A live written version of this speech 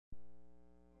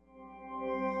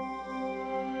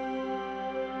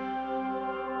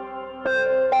Hi,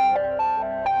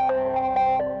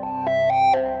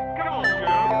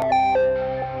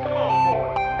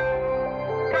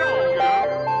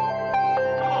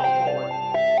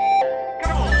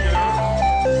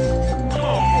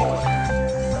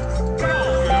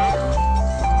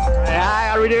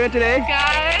 how are we doing today?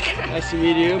 Good. Nice to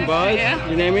meet you, Buzz.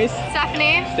 Your name is?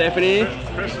 Stephanie. Stephanie.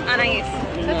 Anais.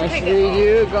 Nice to meet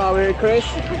you. Go over here, Chris.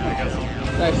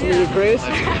 Nice to meet you, Chris.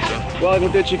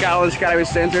 Welcome to Chicago Skydiving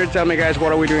Center. Tell me, guys,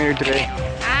 what are we doing here today?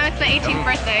 It's my 18th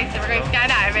birthday, so we're going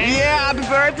skydiving. Yeah, happy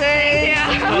birthday!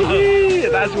 Yeah.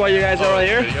 That's why you guys are all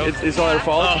here? It's all your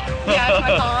fault? Yeah, it's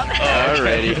my fault.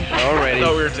 Alrighty, alrighty. I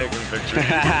thought we were taking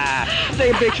pictures.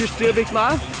 Taking pictures too, big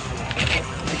smile.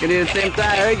 You can do the same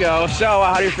time. There you go. So,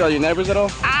 how do you feel? You nervous at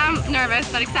all? I'm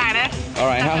nervous, but excited.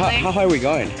 Alright, how high are we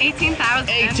going? 18,000.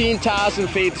 18,000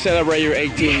 feet to celebrate your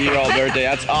 18-year-old birthday.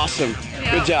 That's awesome.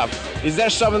 Yeah. Good job. Is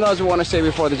there something else you want to say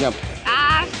before the jump?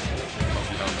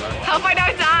 Hope I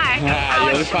don't die.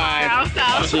 You'll be fine.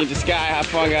 I'll see you in the sky. Have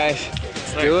fun, guys.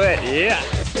 Let's do it. Yeah.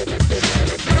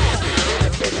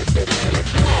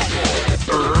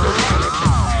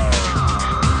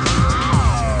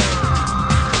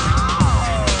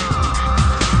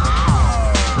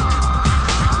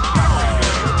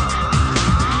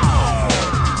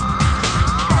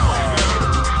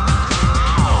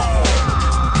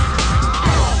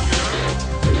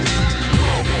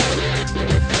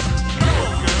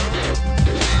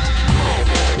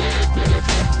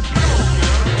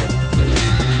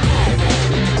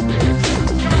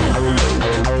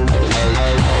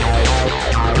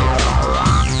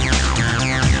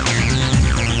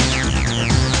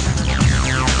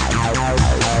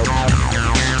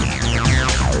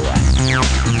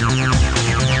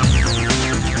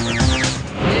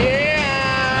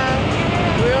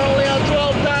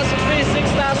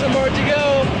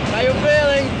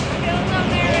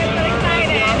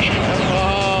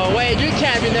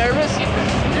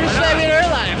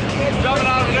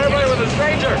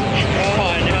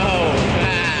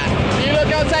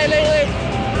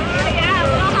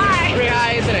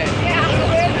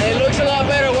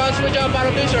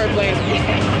 Airplane.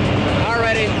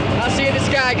 Alrighty, I'll see you in the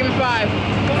sky. Give me 5.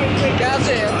 That's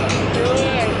it. Do it.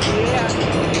 Yeah.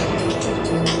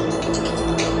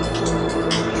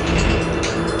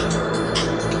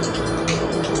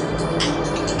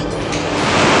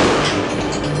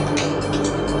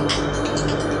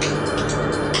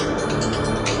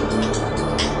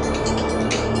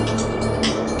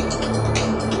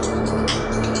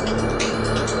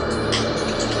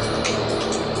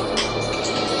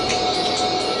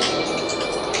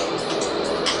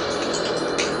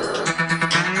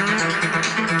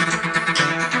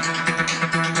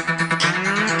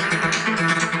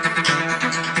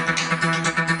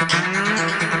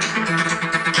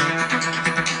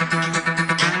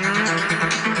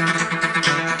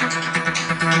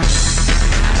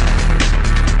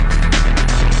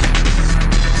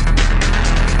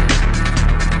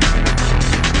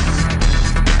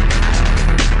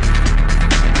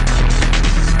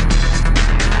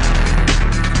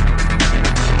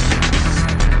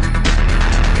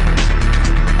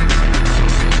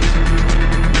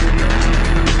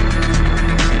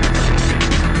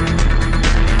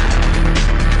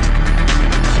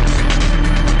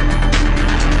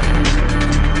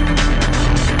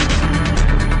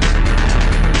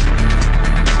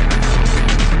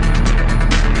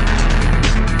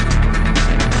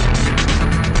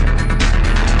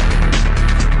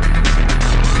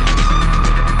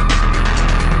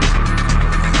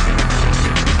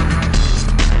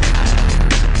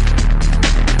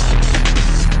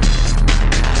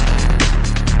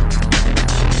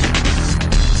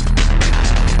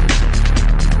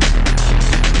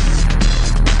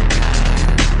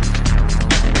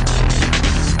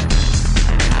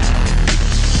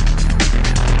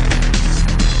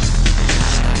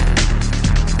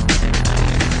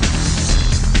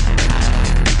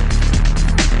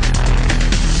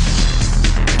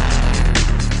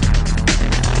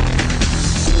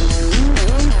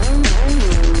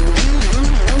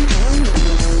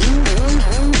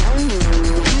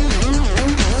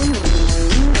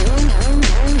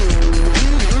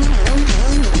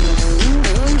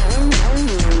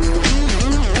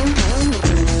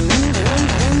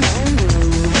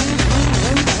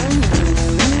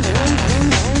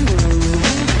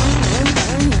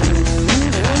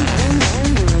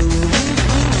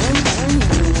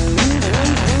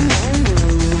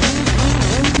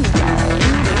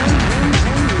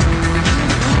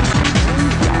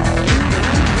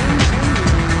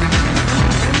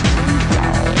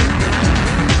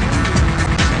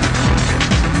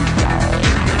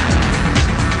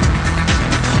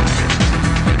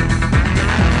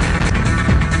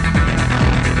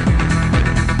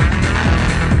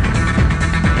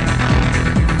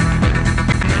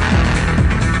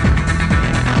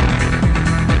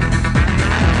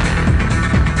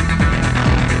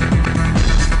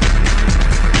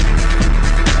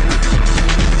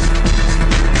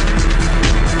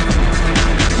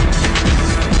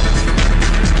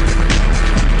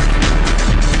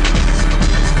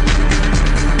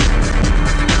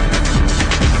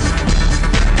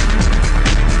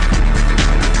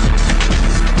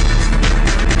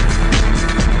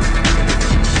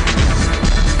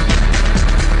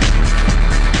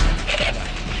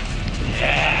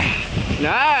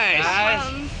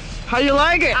 How you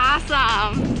like it?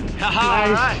 Awesome.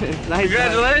 Nice. Nice.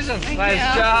 Congratulations. Thank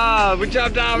Nice you. job. Good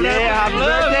job, Dominic. Yeah, happy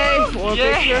birthday. Want a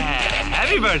Yeah. picture?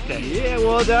 Happy birthday. Yeah,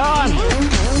 well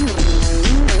done.